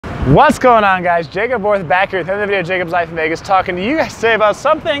What's going on, guys? Jacoborth back here with another video of Jacob's Life in Vegas, talking to you guys today about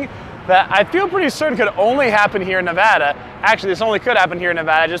something that I feel pretty certain could only happen here in Nevada. Actually, this only could happen here in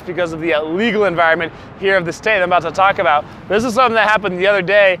Nevada just because of the legal environment here of the state I'm about to talk about. This is something that happened the other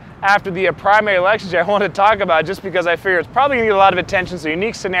day after the primary elections I wanted to talk about just because I figure it's probably going to get a lot of attention. It's a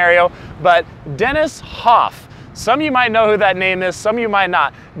unique scenario, but Dennis Hof. Some of you might know who that name is, some of you might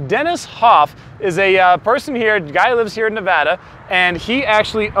not. Dennis Hof is a person here, a guy who lives here in Nevada, and he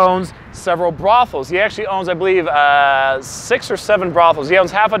actually owns several brothels. He actually owns, I believe, 6 or 7 brothels. He owns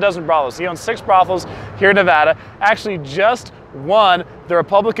half a dozen brothels. He owns 6 brothels here in Nevada. Actually just won the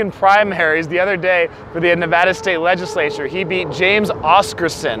Republican primaries the other day for the Nevada State Legislature. He beat James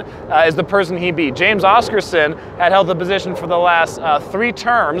Oscarson, is the person he beat. James Oscarson had held the position for the last 3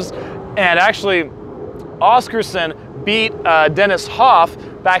 terms, and actually Oscarson beat Dennis Hof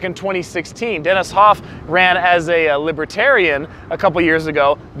back in 2016. Dennis Hof ran as a libertarian a couple years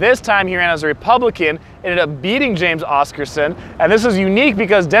ago. This time he ran as a Republican, ended up beating James Oscarson. And this is unique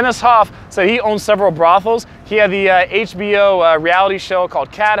because Dennis Hof said he owns several brothels. He had the HBO reality show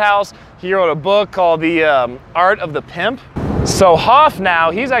called Cat House. He wrote a book called The Art of the Pimp. So Hof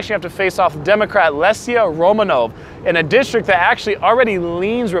now, he's actually have to face off Democrat Lesia Romanov in a district that actually already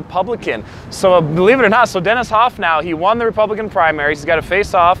leans Republican. So believe it or not, so Dennis Hof now, he won the Republican primaries. He's got to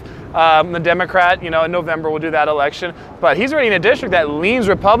face off the Democrat, in November we'll do that election. But he's already in a district that leans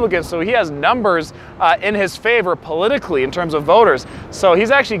Republican, so he has numbers in his favor politically in terms of voters. So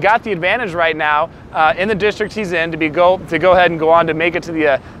he's actually got the advantage right now in the district he's in to go ahead and go on to make it to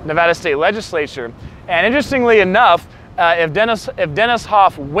the Nevada State Legislature. And interestingly enough, if Dennis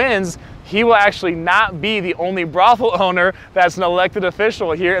Hof wins, he will actually not be the only brothel owner that's an elected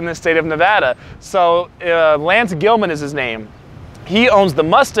official here in the state of Nevada. So Lance Gilman is his name. He owns the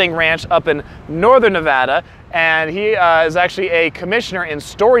Mustang Ranch up in northern Nevada, and he is actually a commissioner in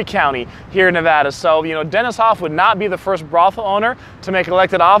Story County here in Nevada. So, Dennis Hof would not be the first brothel owner to make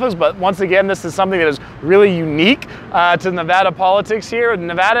elected office, but once again, this is something that is really unique to Nevada politics here.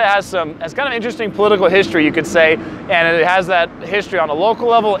 Nevada has kind of interesting political history, you could say, and it has that history on a local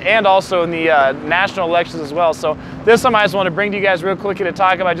level and also in the national elections as well. So this time I just want to bring to you guys real quickly to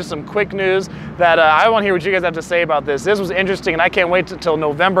talk about just some quick news that I want to hear what you guys have to say about this. This was interesting, and I can't wait until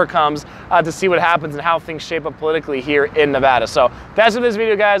November comes to see what happens and how things shape up politically here in Nevada. So that's it for this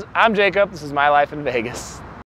video, guys. I'm Jacob. This is My Life in Vegas.